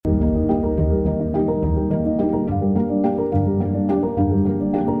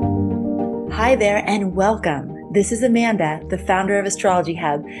Hi there and welcome. This is Amanda, the founder of Astrology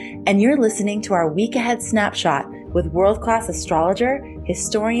Hub, and you're listening to our week ahead snapshot with world-class astrologer,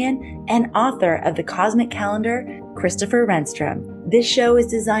 historian, and author of the Cosmic Calendar, Christopher Renstrom. This show is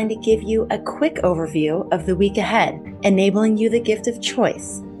designed to give you a quick overview of the week ahead, enabling you the gift of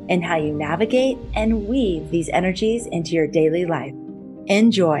choice in how you navigate and weave these energies into your daily life.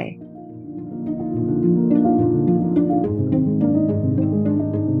 Enjoy.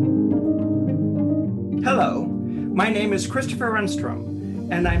 Hello, my name is Christopher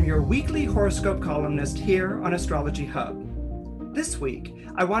Renstrom, and I'm your weekly horoscope columnist here on Astrology Hub. This week,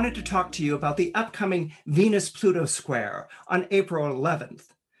 I wanted to talk to you about the upcoming Venus-Pluto square on April 11th.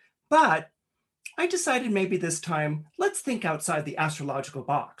 But I decided maybe this time, let's think outside the astrological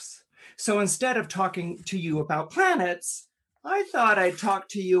box. So instead of talking to you about planets, I thought I'd talk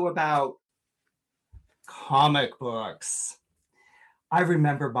to you about comic books. I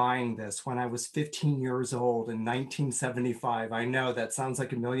remember buying this when I was 15 years old in 1975. I know that sounds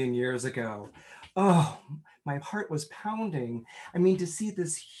like a million years ago. Oh, my heart was pounding. I mean, to see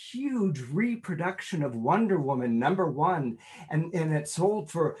this huge reproduction of Wonder Woman #1, and it sold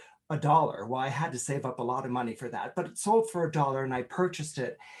for $1. Well, I had to save up a lot of money for that, but it sold for $1 and I purchased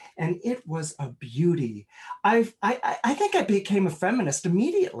it. And it was a beauty. I think I became a feminist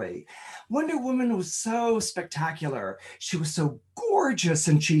immediately. Wonder Woman was so spectacular. She was so gorgeous,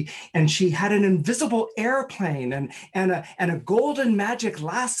 and she had an invisible airplane and a golden magic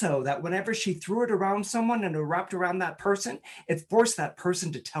lasso that whenever she threw it around someone and it wrapped around that person, it forced that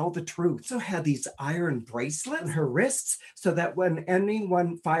person to tell the truth. So had these iron bracelets on her wrists so that when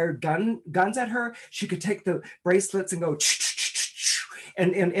anyone fired guns at her, she could take the bracelets and go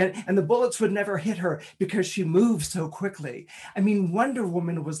and the bullets would never hit her because she moved so quickly. I mean, Wonder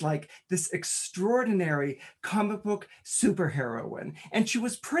Woman was like this extraordinary comic book superheroine, and she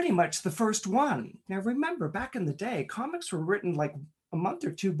was pretty much the first one. Now, remember, back in the day, comics were written like a month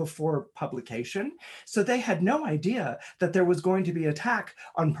or two before publication. So they had no idea that there was going to be an attack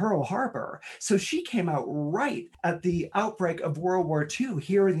on Pearl Harbor. So she came out right at the outbreak of World War II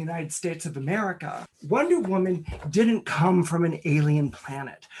here in the United States of America. Wonder Woman didn't come from an alien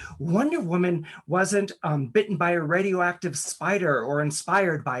planet. Wonder Woman wasn't bitten by a radioactive spider or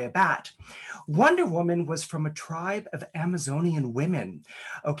inspired by a bat. Wonder Woman was from a tribe of Amazonian women,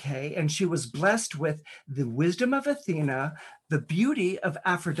 okay? And she was blessed with the wisdom of Athena, the beauty of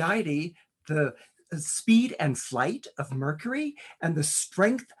Aphrodite, the speed and flight of Mercury, and the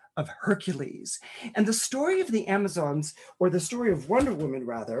strength of Hercules. And the story of the Amazons, or the story of Wonder Woman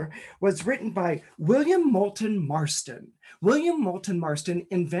rather, was written by William Moulton Marston. William Moulton Marston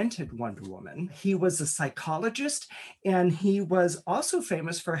invented Wonder Woman. He was a psychologist, and he was also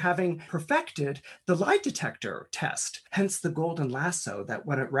famous for having perfected the lie detector test, hence the golden lasso that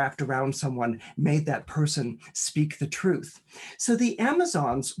when it wrapped around someone made that person speak the truth. So the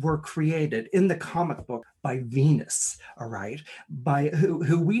Amazons were created in the comic book by Venus, all right, by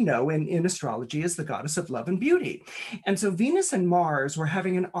who we know in astrology as the goddess of love and beauty. And so Venus and Mars were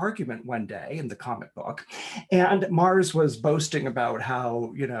having an argument one day in the comic book, and Mars was boasting about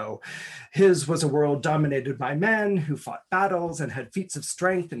how, you know, his was a world dominated by men who fought battles and had feats of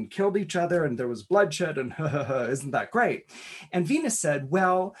strength and killed each other, and there was bloodshed, and isn't that great? And Venus said,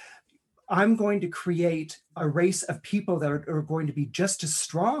 well, I'm going to create a race of people that are going to be just as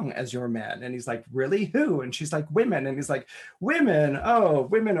strong as your men. And he's like, really? Who? And she's like, women. And he's like, women? Oh,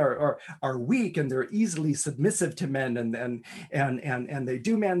 women are weak, and they're easily submissive to men, and they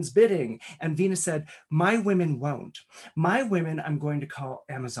do men's bidding. And Venus said, my women won't. My women I'm going to call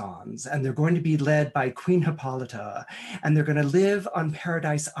Amazons, and they're going to be led by Queen Hippolyta, and they're going to live on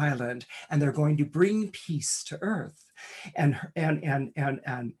Paradise Island, and they're going to bring peace to Earth. And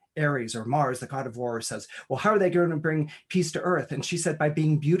Ares, or Mars, the god of war, says, well, how are they going to bring peace to Earth? And she said, by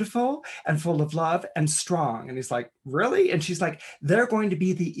being beautiful and full of love and strong. And he's like, really? And she's like, they're going to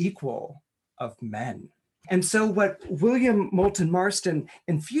be the equal of men. And so what William Moulton Marston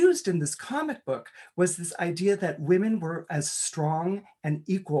infused in this comic book was this idea that women were as strong and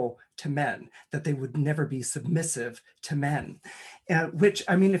equal to men, that they would never be submissive to men. Which,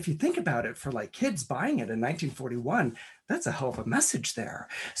 I mean, if you think about it, for like kids buying it in 1941, that's a hell of a message there.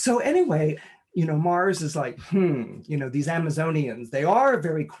 So anyway, you know, Mars is like, you know, these Amazonians, they are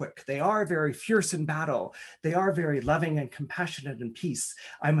very quick. They are very fierce in battle. They are very loving and compassionate in peace.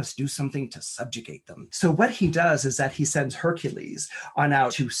 I must do something to subjugate them. So what he does is that he sends Hercules on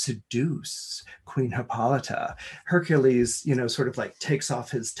out to seduce Queen Hippolyta. Hercules, you know, sort of like takes off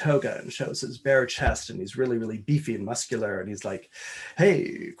his toga and shows his bare chest, and he's really, really beefy and muscular. And he's like,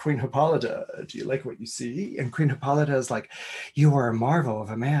 hey, Queen Hippolyta, do you like what you see? And Queen Hippolyta is like, you are a marvel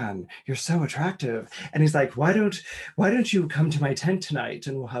of a man. You're so attractive. attractive. And he's like, why don't you come to my tent tonight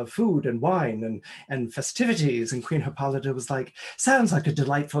and we'll have food and wine and festivities? And Queen Hippolyta was like, sounds like a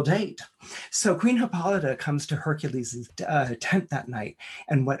delightful date. So Queen Hippolyta comes to Hercules' tent that night.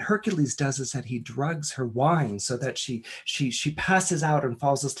 And what Hercules does is that he drugs her wine so that she passes out and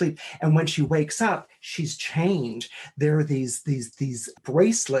falls asleep. And when she wakes up, she's chained. There are these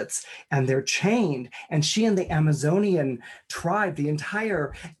bracelets, and they're chained. And she and the Amazonian tribe, the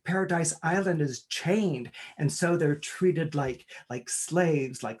entire Paradise Island is chained. And so they're treated like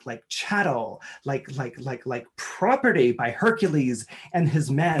slaves, like chattel, like property by Hercules and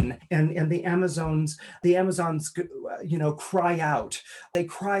his men. And the Amazons, cry out. They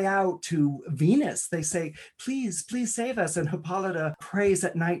cry out to Venus. They say, please save us. And Hippolyta prays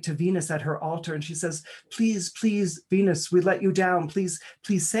at night to Venus at her altar. And she says, please, Venus, we let you down. Please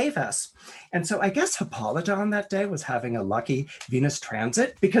save us. And so I guess Hippolyta on that day was having a lucky Venus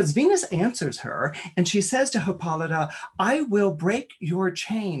transit, because Venus answers her and she says to Hippolyta, I will break your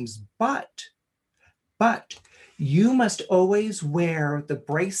chains, but you must always wear the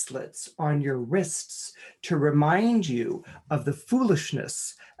bracelets on your wrists to remind you of the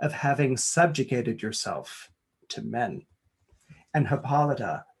foolishness of having subjugated yourself to men. And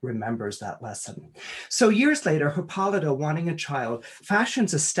Hippolyta remembers that lesson. So years later, Hippolyta, wanting a child,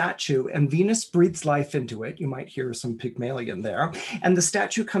 fashions a statue, and Venus breathes life into it. You might hear some Pygmalion there. And the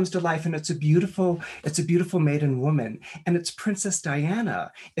statue comes to life, and it's a beautiful maiden woman. And it's Princess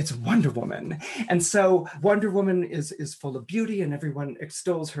Diana. It's Wonder Woman. And so Wonder Woman is full of beauty, and everyone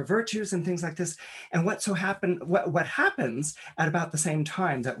extols her virtues and things like this. And what happens at about the same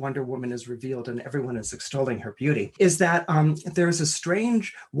time that Wonder Woman is revealed and everyone is extolling her beauty is that there's a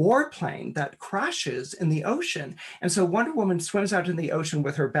strange warplane that crashes in the ocean. And so Wonder Woman swims out in the ocean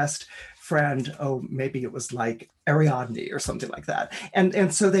with her best friend, maybe it was like Ariadne or something like that.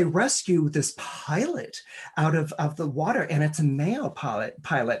 And so they rescue this pilot out of the water, and it's a male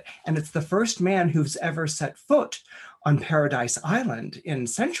pilot, and it's the first man who's ever set foot on Paradise Island in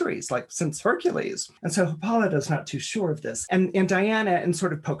centuries, like since Hercules. And so Hippolyta's not too sure of this. And Diana, in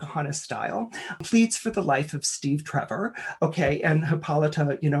sort of Pocahontas style, pleads for the life of Steve Trevor, okay, and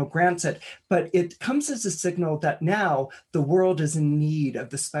Hippolyta, grants it. But it comes as a signal that now the world is in need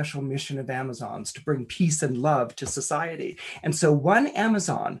of the special mission of Amazons to bring peace and love to society. And so one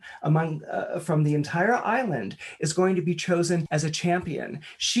Amazon from the entire island is going to be chosen as a champion.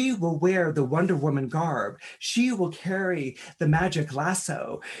 She will wear the Wonder Woman garb. She will carry the magic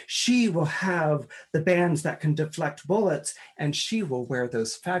lasso. She will have the bands that can deflect bullets, and she will wear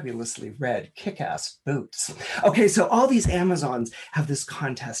those fabulously red kick-ass boots. Okay, so all these Amazons have this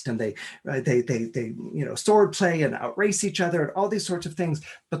contest, and they sword play and outrace each other and all these sorts of things.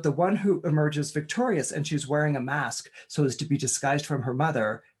 But the one who emerges victorious, and she's wearing a mask so as to be disguised from her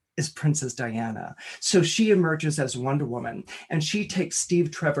mother, is Princess Diana. So she emerges as Wonder Woman, and she takes Steve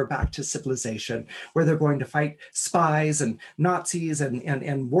Trevor back to civilization, where they're going to fight spies and Nazis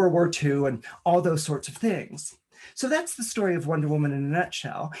and World War II and all those sorts of things. So that's the story of Wonder Woman in a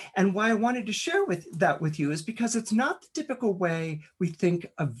nutshell. And why I wanted to share that with you is because it's not the typical way we think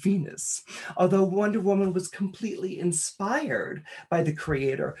of Venus. Although Wonder Woman was completely inspired by the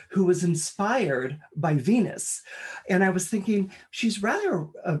creator, who was inspired by Venus. And I was thinking, she's rather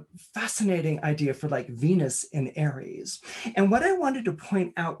a fascinating idea for like Venus in Aries. And what I wanted to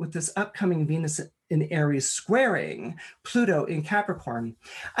point out with this upcoming Venus in Aries squaring Pluto in Capricorn.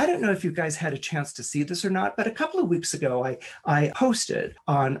 I don't know if you guys had a chance to see this or not, but a couple of weeks ago, I hosted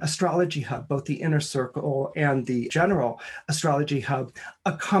on Astrology Hub, both the Inner Circle and the General Astrology Hub,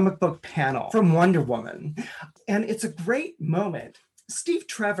 a comic book panel from Wonder Woman. And it's a great moment. Steve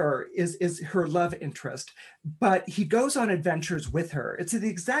Trevor is her love interest, but he goes on adventures with her. It's the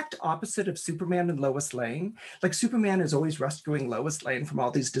exact opposite of Superman and Lois Lane. Like Superman is always rescuing Lois Lane from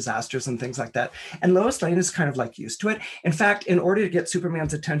all these disasters and things like that. And Lois Lane is kind of like used to it. In fact, in order to get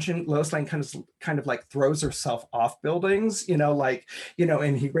Superman's attention, Lois Lane kind of like throws herself off buildings,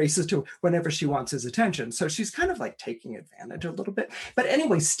 and he races to whenever she wants his attention. So she's kind of like taking advantage a little bit. But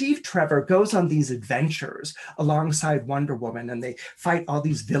anyway, Steve Trevor goes on these adventures alongside Wonder Woman, and they fight all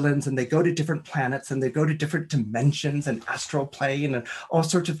these villains, and they go to different planets, and they go to different dimensions and astral plane and all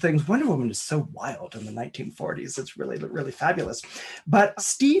sorts of things. Wonder Woman is so wild in the 1940s. It's really, really fabulous. But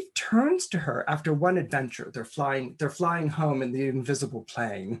Steve turns to her after one adventure. They're flying home in the invisible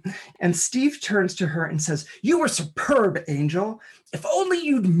plane. And Steve turns to her and says, "You were superb, Angel. If only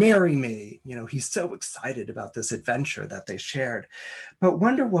you'd marry me." He's so excited about this adventure that they shared. But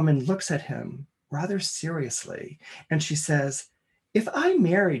Wonder Woman looks at him rather seriously, and she says, "If I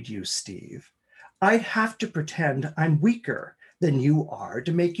married you, Steve, I'd have to pretend I'm weaker than you are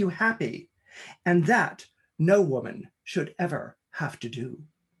to make you happy. and that no woman should ever have to do.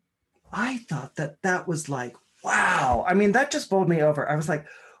 I thought that was like, wow. I mean, that just bowled me over. I was like,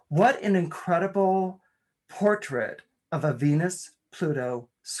 what an incredible portrait of a Venus-Pluto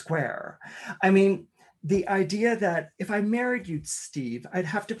square. I mean, the idea that if I married you, Steve, I'd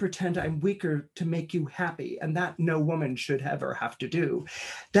have to pretend I'm weaker to make you happy, and that no woman should ever have to do.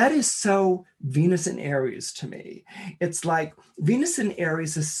 That is so Venus in Aries to me. It's like Venus in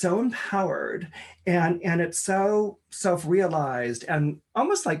Aries is so empowered, and it's so self-realized and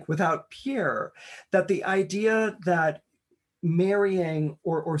almost like without peer, that the idea that marrying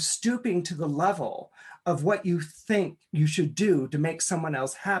or stooping to the level of what you think you should do to make someone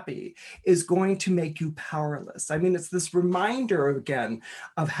else happy is going to make you powerless. I mean, it's this reminder again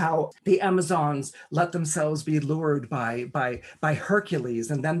of how the Amazons let themselves be lured by Hercules,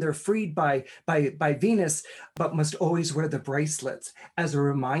 and then they're freed by Venus, but must always wear the bracelets as a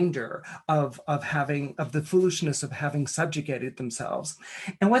reminder of the foolishness of having subjugated themselves.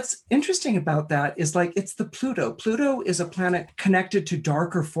 And what's interesting about that is, like, it's the Pluto. Pluto is a planet connected to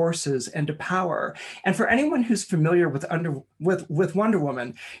darker forces and to power. And for anyone who's familiar with Wonder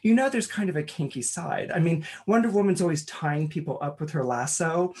Woman, you know there's kind of a kinky side. I mean, Wonder Woman's always tying people up with her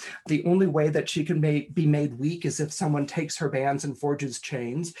lasso. The only way that she can be made weak is if someone takes her bands and forges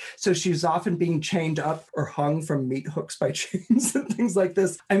chains. So she's often being chained up or hung from meat hooks by chains and things like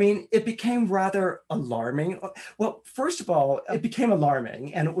this. I mean, it became rather alarming. Well, first of all, it became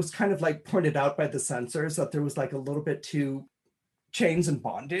alarming, and it was kind of like pointed out by the censors that there was like a little bit too chains and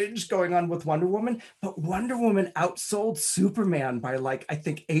bondage going on with Wonder Woman, but Wonder Woman outsold Superman by, like, I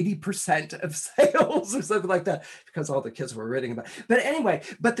think 80% of sales or something like that, because all the kids were reading about it. But anyway,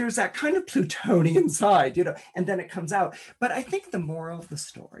 but there's that kind of Plutonian side, you know, and then it comes out. But I think the moral of the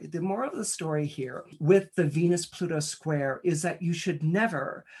story here with the Venus-Pluto square is that you should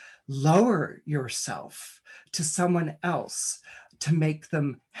never lower yourself to someone else to make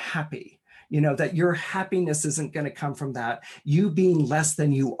them happy. You know, that your happiness isn't going to come from that. You being less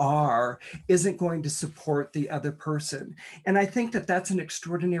than you are isn't going to support the other person. And I think that that's an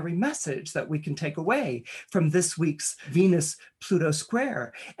extraordinary message that we can take away from this week's Venus-Pluto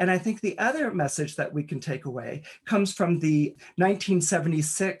square. And I think the other message that we can take away comes from the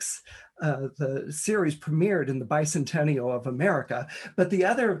 1976 the series premiered in the bicentennial of America. But the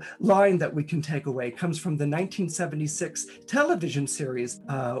other line that we can take away comes from the 1976 television series,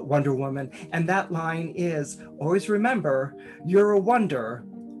 Wonder Woman. And that line is, always remember, you're a wonder,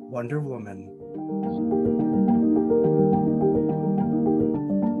 Wonder Woman.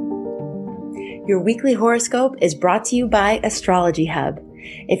 Your weekly horoscope is brought to you by Astrology Hub.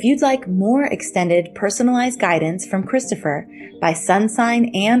 If you'd like more extended personalized guidance from Christopher by sun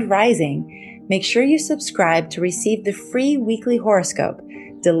sign and rising, make sure you subscribe to receive the free weekly horoscope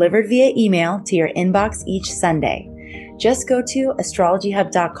delivered via email to your inbox each Sunday. Just go to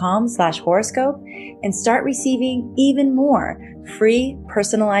astrologyhub.com/horoscope and start receiving even more free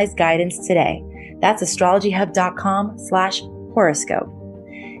personalized guidance today. That's astrologyhub.com/horoscope.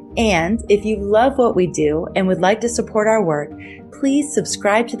 And if you love what we do and would like to support our work, please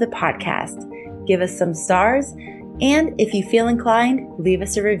subscribe to the podcast, give us some stars, and if you feel inclined, leave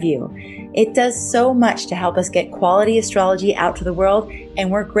us a review. It does so much to help us get quality astrology out to the world, and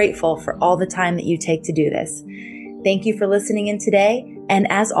we're grateful for all the time that you take to do this. Thank you for listening in today,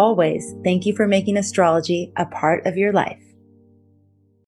 and as always, thank you for making astrology a part of your life.